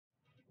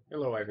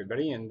Hello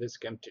everybody, in this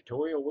GIMP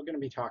tutorial we're going to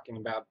be talking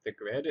about the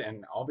grid,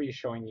 and I'll be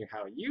showing you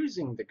how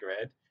using the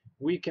grid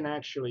we can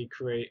actually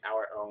create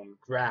our own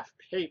graph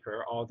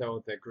paper,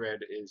 although the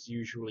grid is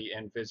usually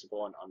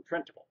invisible and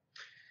unprintable.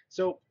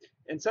 So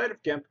inside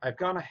of GIMP I've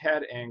gone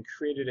ahead and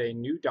created a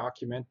new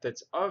document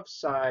that's of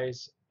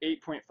size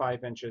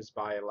 8.5 inches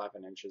by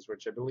 11 inches,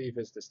 which I believe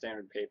is the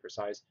standard paper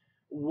size.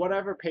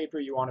 Whatever paper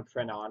you want to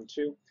print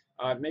onto,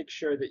 make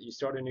sure that you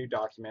start a new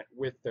document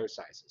with those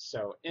sizes.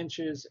 So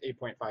inches,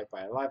 8.5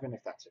 by 11 if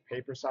that's a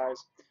paper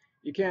size.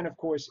 You can, of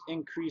course,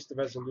 increase the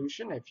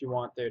resolution if you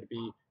want there to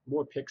be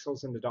more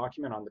pixels in the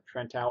document on the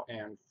printout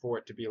and for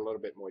it to be a little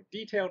bit more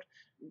detailed.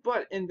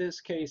 But in this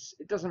case,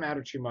 it doesn't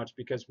matter too much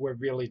because we're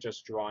really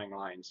just drawing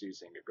lines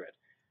using a grid.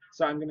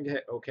 So I'm going to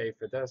hit OK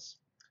for this,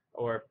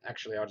 or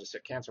actually I'll just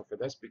hit cancel for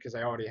this because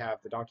I already have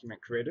the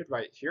document created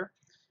right here.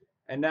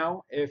 And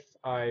now if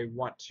I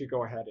want to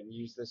go ahead and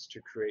use this to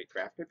create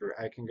graph paper,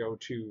 I can go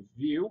to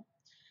View,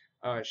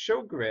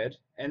 Show Grid,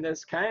 and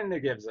this kind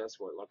of gives us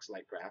what looks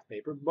like graph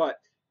paper, but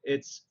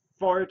it's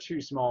far too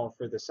small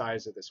for the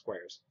size of the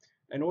squares.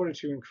 In order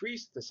to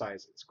increase the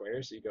size of the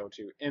squares, you go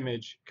to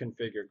Image,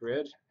 Configure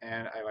Grid,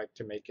 and I like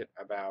to make it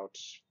about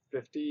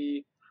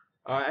 50.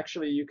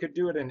 Actually, you could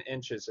do it in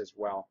inches as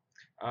well.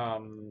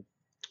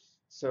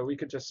 So we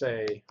could just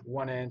say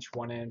 1 inch,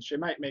 1 inch. It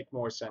might make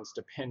more sense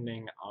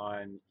depending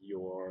on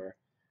your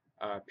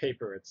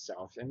paper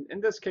itself. And in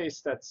this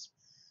case, that's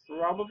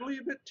probably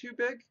a bit too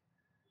big.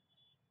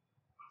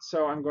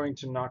 So I'm going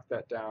to knock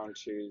that down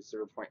to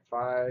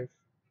 0.5.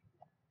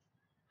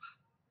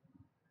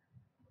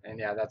 And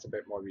yeah, that's a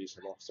bit more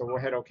reasonable. So we'll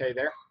hit OK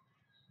there.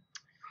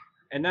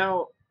 And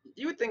now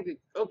you would think,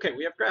 okay,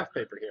 we have graph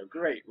paper here.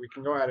 Great, we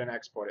can go ahead and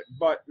export it.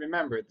 But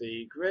remember,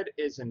 the grid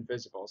is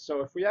invisible.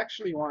 So if we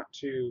actually want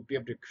to be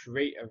able to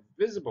create a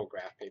visible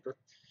graph paper,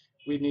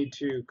 we need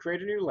to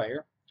create a new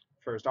layer,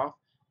 first off,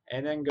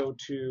 and then go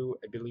to,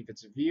 I believe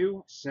it's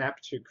View, Snap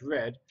to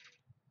Grid.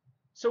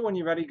 So when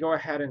you're ready, go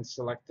ahead and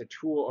select the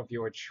tool of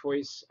your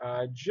choice.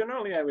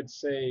 Generally, I would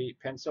say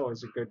pencil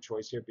is a good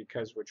choice here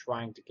because we're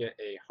trying to get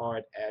a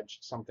hard edge,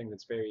 something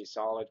that's very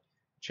solid.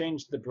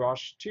 Change the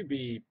brush to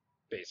be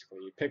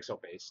basically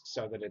pixel based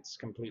so that it's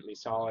completely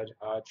solid.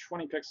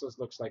 20 pixels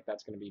looks like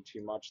that's going to be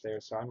too much there,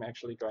 so I'm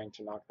actually going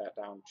to knock that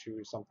down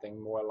to something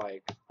more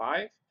like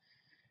 5.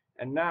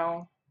 And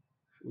now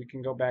we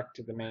can go back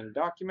to the main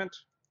document.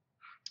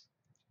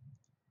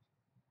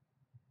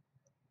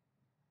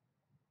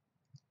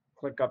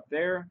 Click up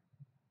there.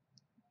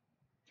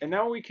 And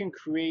now we can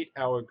create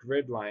our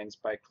grid lines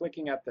by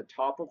clicking at the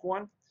top of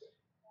one,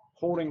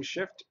 holding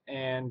Shift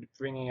and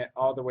bringing it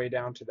all the way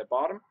down to the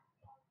bottom.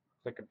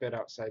 Click a bit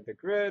outside the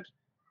grid,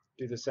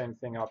 do the same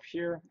thing up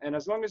here, and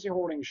as long as you're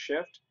holding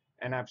Shift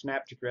and have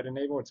Snap to Grid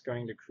enabled, it's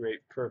going to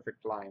create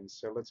perfect lines.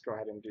 So let's go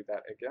ahead and do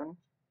that again.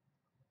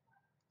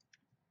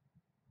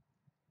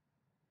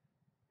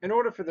 In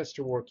order for this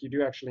to work, you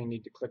do actually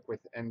need to click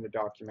within the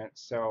document.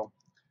 So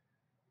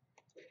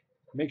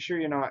make sure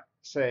you're not,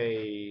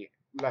 say,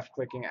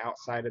 left-clicking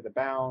outside of the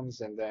bounds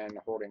and then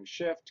holding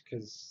Shift,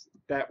 because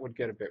that would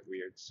get a bit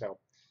weird. So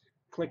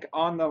click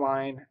on the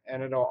line,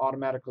 and it'll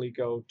automatically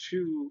go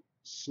to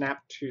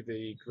snap to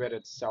the grid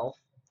itself.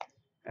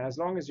 And as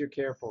long as you're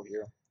careful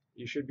here,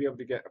 you should be able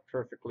to get a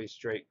perfectly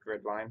straight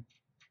grid line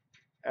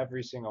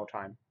every single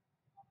time.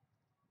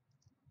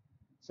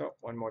 So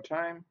one more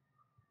time.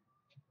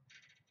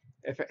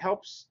 If it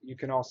helps, you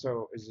can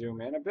also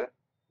zoom in a bit.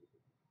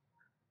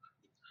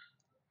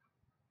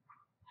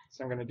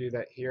 So I'm going to do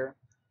that here,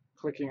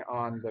 clicking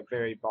on the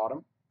very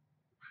bottom.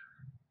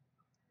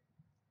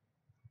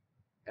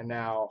 And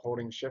now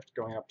holding Shift,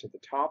 going up to the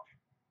top.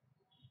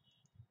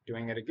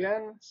 Doing it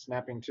again,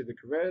 snapping to the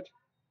grid,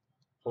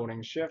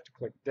 holding Shift,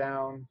 click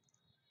down,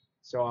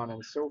 so on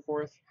and so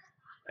forth.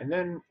 And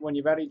then when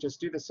you're ready, just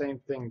do the same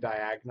thing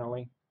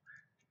diagonally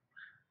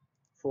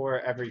for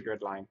every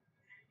grid line.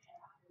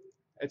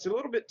 It's a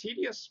little bit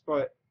tedious,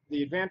 but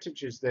the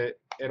advantage is that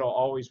it'll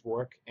always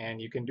work, and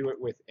you can do it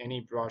with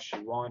any brush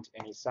you want,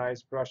 any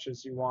size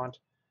brushes you want.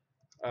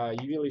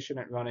 You really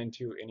shouldn't run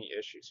into any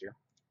issues here.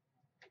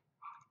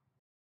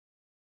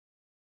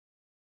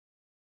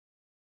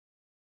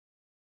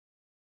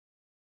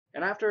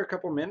 And after a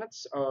couple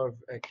minutes of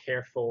a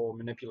careful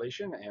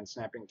manipulation and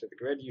snapping to the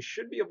grid, you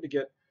should be able to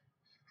get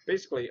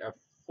basically a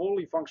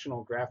fully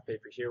functional graph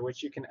paper here,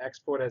 which you can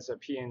export as a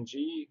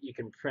PNG, you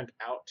can print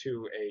out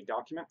to a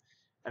document.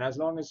 And as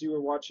long as you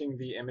were watching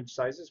the image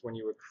sizes when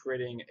you were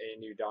creating a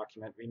new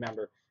document,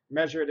 remember,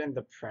 measure it in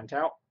the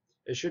printout.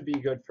 It should be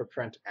good for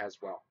print as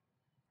well.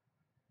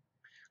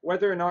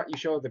 Whether or not you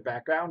show the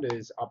background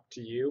is up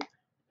to you.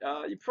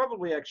 You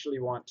probably actually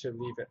want to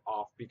leave it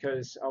off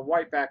because a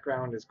white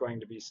background is going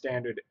to be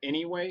standard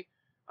anyway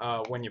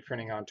when you're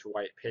printing onto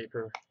white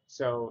paper,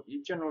 so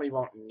you generally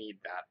won't need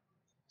that.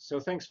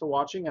 So thanks for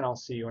watching, and I'll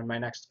see you in my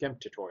next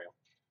GIMP tutorial.